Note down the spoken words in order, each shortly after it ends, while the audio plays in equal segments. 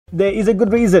There is a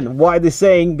good reason why the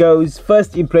saying goes,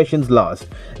 first impressions last.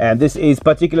 And this is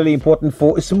particularly important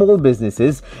for small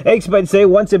businesses. Experts say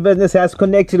once a business has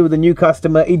connected with a new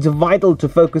customer, it's vital to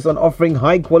focus on offering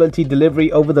high quality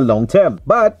delivery over the long term.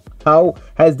 But how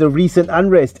has the recent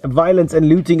unrest, violence and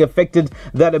looting affected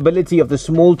that ability of the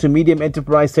small to medium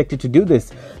enterprise sector to do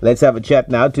this? Let's have a chat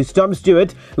now to Tom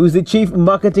Stuart, who's the Chief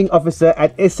Marketing Officer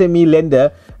at SME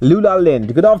lender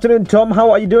Lulalend. Good afternoon, Tom.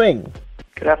 How are you doing?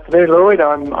 Good afternoon, Lloyd.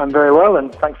 I'm very well,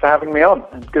 and thanks for having me on.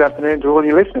 And good afternoon to all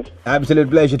your listeners. Absolute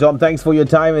pleasure, Tom. Thanks for your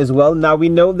time as well. Now, we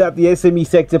know that the SME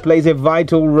sector plays a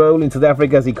vital role in South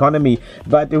Africa's economy.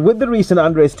 But with the recent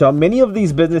unrest, Tom, many of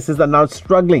these businesses are now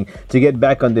struggling to get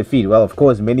back on their feet. Well, of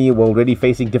course, many were already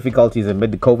facing difficulties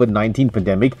amid the COVID-19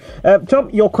 pandemic. Tom,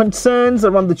 your concerns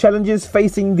around the challenges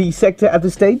facing the sector at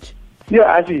this stage?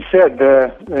 Yeah, as you said,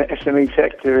 the SME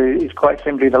sector is quite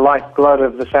simply the lifeblood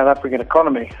of the South African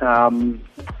economy.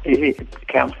 It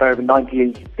accounts for over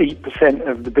 98%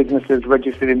 of the businesses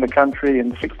registered in the country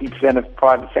and 60% of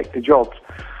private sector jobs.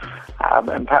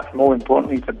 And perhaps more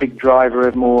importantly, it's a big driver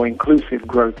of more inclusive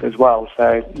growth as well.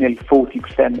 So nearly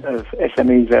 40% of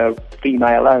SMEs are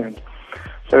female-owned.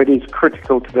 So it is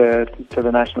critical to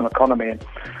the national economy. And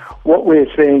what we're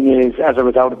seeing is, as a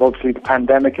result of obviously the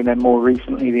pandemic and then more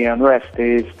recently the unrest,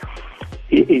 is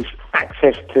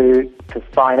access to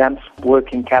finance,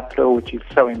 working capital, which is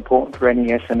so important for any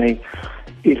SME,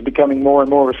 is becoming more and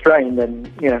more restrained. And,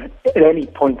 at any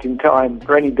point in time,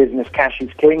 for any business, cash is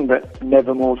king, but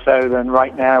never more so than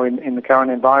right now in the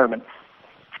current environment.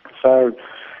 So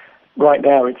right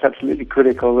now it's absolutely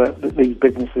critical that these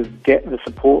businesses get the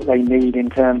support they need in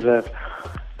terms of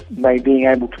being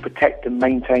able to protect and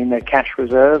maintain their cash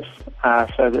reserves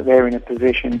so that they're in a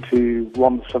position to,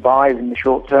 one, survive in the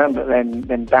short term, but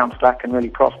then bounce back and really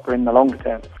prosper in the longer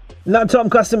term. Now, Tom,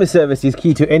 customer service is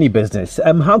key to any business.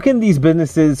 How can these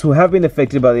businesses who have been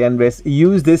affected by the unrest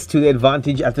use this to their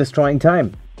advantage at this trying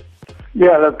time?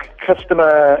 Yeah, look,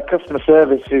 customer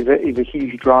service is a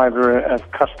huge driver of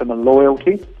customer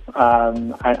loyalty,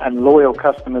 and loyal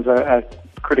customers are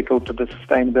critical to the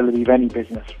sustainability of any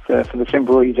business for the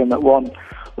simple reason that, one,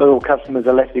 loyal customers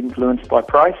are less influenced by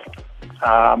price,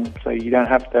 so you don't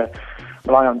have to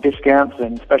rely on discounts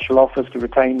and special offers to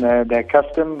retain their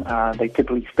custom. They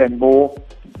typically spend more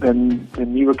than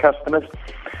newer customers,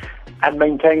 and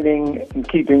maintaining and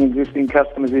keeping existing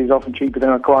customers is often cheaper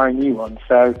than acquiring new ones.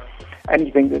 So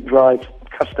anything that drives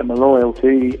customer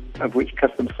loyalty, of which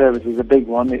customer service is a big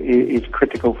one, is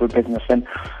critical for business. And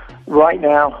right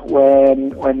now,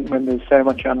 when there's so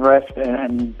much unrest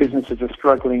and businesses are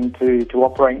struggling to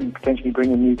operate and potentially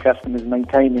bring in new customers,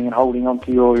 maintaining and holding on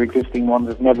to your existing ones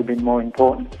has never been more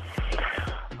important.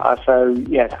 So,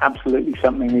 yeah, absolutely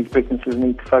something these businesses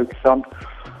need to focus on.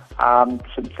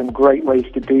 Some great ways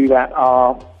to do that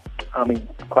are,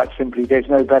 quite simply, there's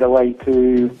no better way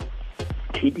to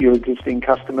keep your existing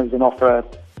customers and offer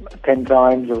 10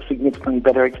 times or significantly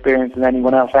better experience than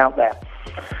anyone else out there.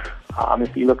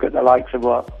 If you look at the likes of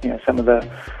what some of the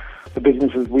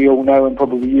businesses we all know and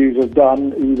probably use have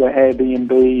done, Uber,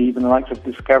 Airbnb, even the likes of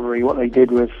Discovery, what they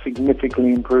did was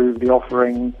significantly improve the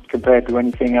offering compared to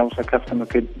anything else a customer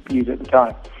could use at the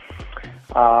time.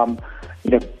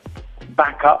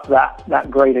 Back up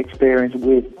that great experience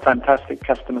with fantastic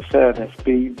customer service.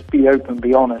 Be open,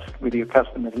 be honest with your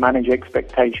customers, manage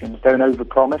expectations, don't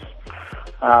overpromise,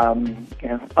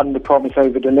 under-promise,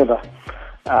 over-deliver.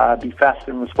 Be fast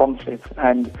and responsive,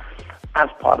 and as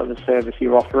part of the service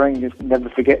you're offering, just never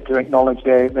forget to acknowledge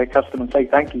their customer and say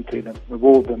thank you to them,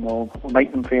 reward them, or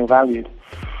make them feel valued.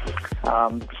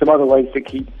 Some other ways to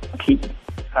keep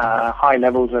high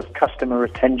levels of customer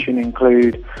retention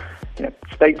include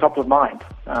stay top of mind.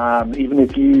 Even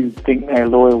if you think they're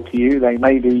loyal to you, they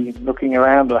may be looking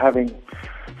around or having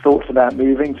thoughts about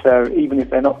moving. So even if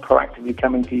they're not proactively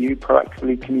coming to you,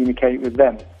 proactively communicate with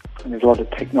them. And there's a lot of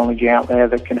technology out there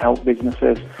that can help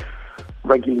businesses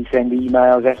regularly send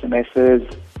emails,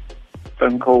 SMSs,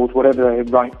 phone calls, whatever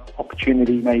the right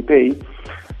opportunity may be.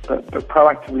 But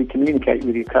proactively communicate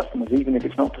with your customers, even if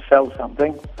it's not to sell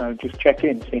something. Just check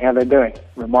in, see how they're doing.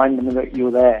 Remind them that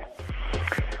you're there.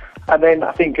 And then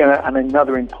I think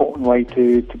another important way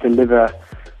to deliver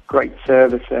great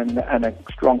service and a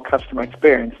strong customer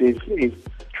experience is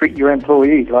treat your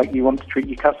employees like you want to treat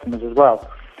your customers as well.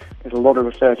 There's a lot of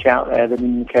research out there that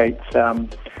indicates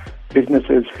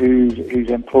businesses whose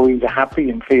employees are happy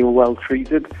and feel well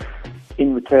treated,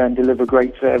 in return deliver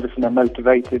great service and are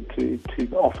motivated to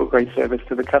offer great service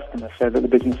to the customer so that the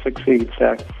business succeeds.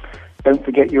 So don't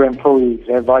forget your employees.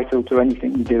 They're vital to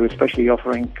anything you do, especially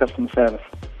offering customer service.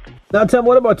 Now, Tom,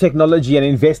 what about technology and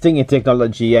investing in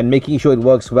technology and making sure it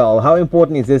works well? How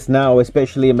important is this now,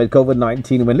 especially amid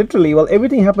COVID-19, when literally, well,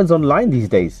 everything happens online these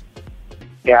days?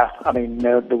 Yeah, I mean,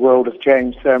 the world has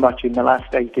changed so much in the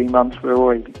last 18 months. We're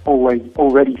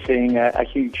already seeing a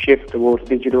huge shift towards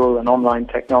digital and online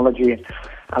technology, and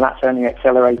that's only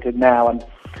accelerated now. And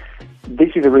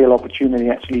this is a real opportunity,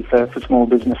 actually, for small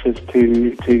businesses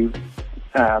to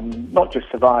not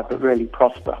just survive, but really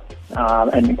prosper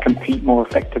and compete more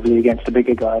effectively against the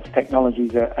bigger guys. Technology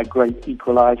is a great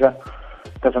equalizer.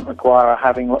 Doesn't require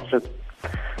having lots of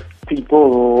people,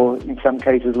 or in some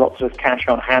cases lots of cash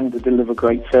on hand to deliver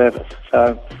great service.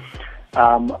 So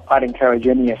I'd encourage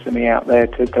any SME out there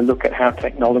to look at how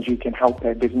technology can help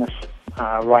their business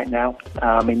right now.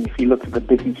 I mean, if you look at the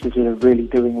businesses that are really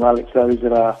doing well, it's those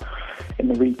that are in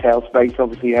the retail space,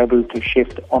 obviously able to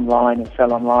shift online and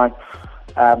sell online,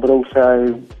 but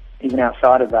also even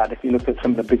outside of that, if you look at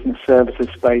some of the business services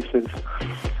spaces,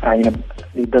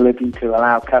 the ability to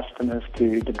allow customers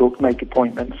to book, make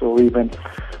appointments, or even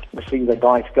receive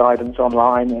advice guidance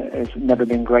online has never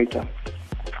been greater.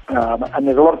 And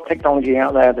there's a lot of technology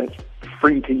out there that's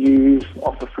free to use,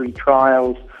 offer free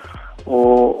trials,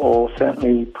 or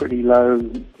certainly pretty low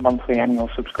monthly annual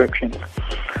subscriptions.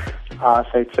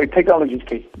 So technology is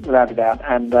key, without a doubt.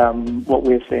 And what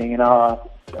we're seeing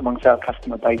amongst our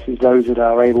customer base is those that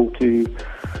are able to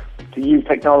use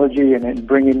technology and then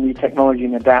bring in new technology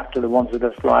and adapt to the ones that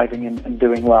are thriving and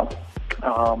doing well.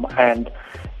 And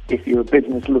if you're a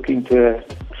business looking to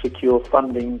secure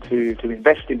funding to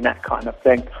invest in that kind of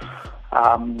thing,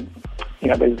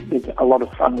 there's a lot of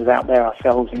funders out there,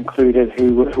 ourselves included,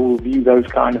 who will view those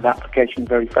kind of applications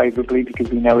very favourably, because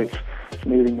we know it's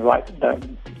moving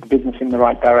the business in the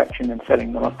right direction and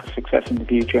setting them up for success in the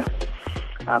future.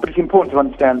 But it's important to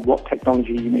understand what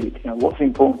technology you need. What's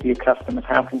important to your customers?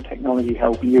 How can technology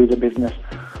help you as a business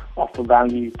offer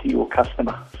value to your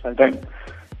customer? So don't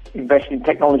invest in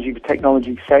technology for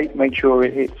technology's sake. Make sure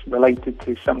it's related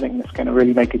to something that's going to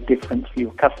really make a difference for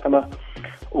your customer,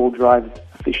 or drive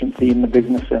efficiency in the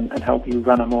business and help you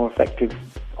run a more effective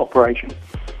operation.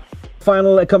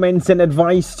 Final comments and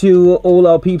advice to all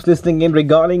our peeps listening in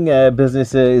regarding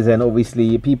businesses and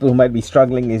obviously people who might be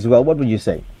struggling as well. What would you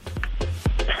say?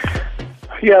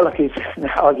 Yeah, look, it's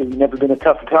arguably never been a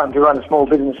tougher time to run a small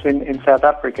business in South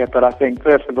Africa. But I think,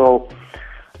 first of all,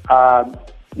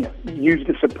 use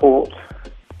the support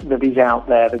that is out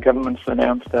there. The government's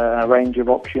announced a range of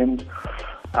options.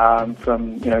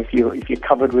 If you're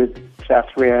covered with South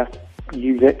Korea,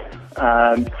 use it.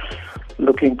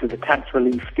 Look into the tax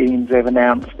relief schemes they've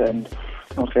announced, and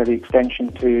also the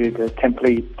extension to the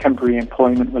temporary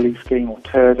employment relief scheme, or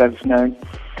TERS as it's known.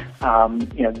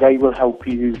 They will help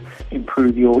you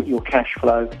improve your cash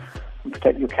flow and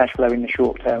protect your cash flow in the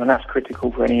short term, and that's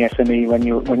critical for any SME when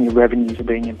your revenues are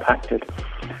being impacted.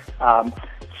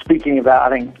 Speaking of that, I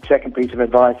think the second piece of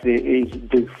advice is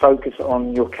to focus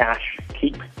on your cash.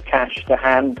 Keep cash to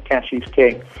hand. Cash is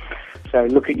king. So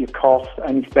look at your costs,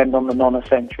 only spend on the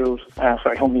non-essentials.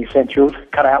 On the essentials.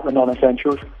 Cut out the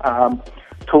non-essentials.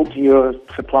 Talk to your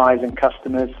suppliers and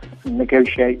customers, and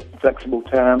negotiate flexible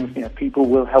terms. People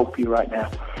will help you right now.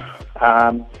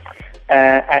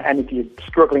 And if you're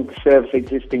struggling to service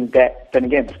existing debt, then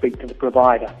again, speak to the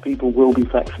provider. People will be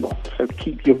flexible. So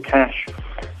keep your cash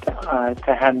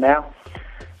to hand now.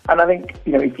 And I think,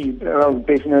 if you are a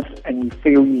business and you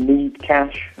feel you need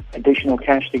additional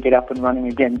cash to get up and running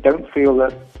again, don't feel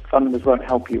that funders won't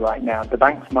help you right now. The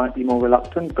banks might be more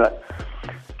reluctant, but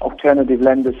alternative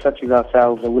lenders such as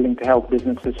ourselves are willing to help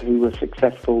businesses who were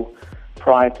successful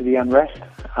prior to the unrest.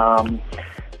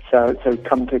 So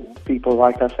come to people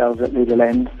like ourselves at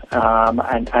Lulalend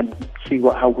and see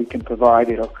what help we can provide.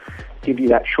 It'll give you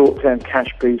that short-term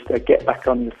cash boost to get back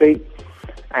on your feet,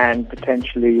 and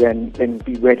potentially then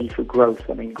be ready for growth.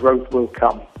 I mean, growth will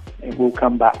come. It will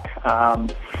come back.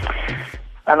 And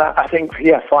I think,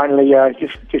 finally,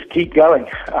 just keep going.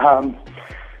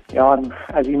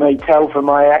 As you may tell from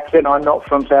my accent, I'm not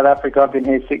from South Africa. I've been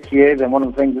here 6 years, and one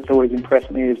of the things that's always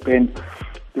impressed me has been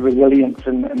the resilience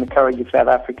and the courage of South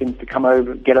Africans to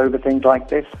get over things like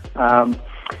this.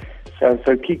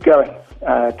 So keep going.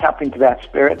 Tap into that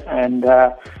spirit, and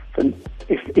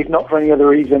if not for any other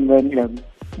reason, then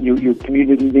your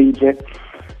community needs it,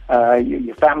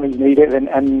 your families need it,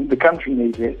 and the country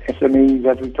needs it. SMEs,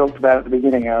 as we talked about at the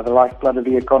beginning, are the lifeblood of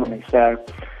the economy. So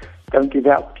don't give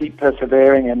up, keep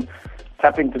persevering, and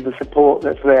tap into the support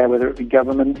that's there, whether it be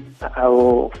government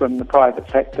or from the private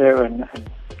sector, and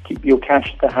keep your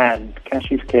cash to hand.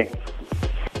 Cash is king.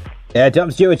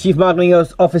 Tom Stuart, Chief Marketing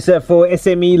Officer for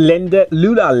SME lender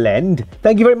Lulalend.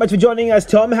 Thank you very much for joining us,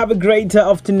 Tom. Have a great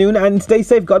afternoon and stay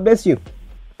safe. God bless you.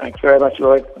 Thanks very much,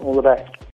 Lloyd. All the best.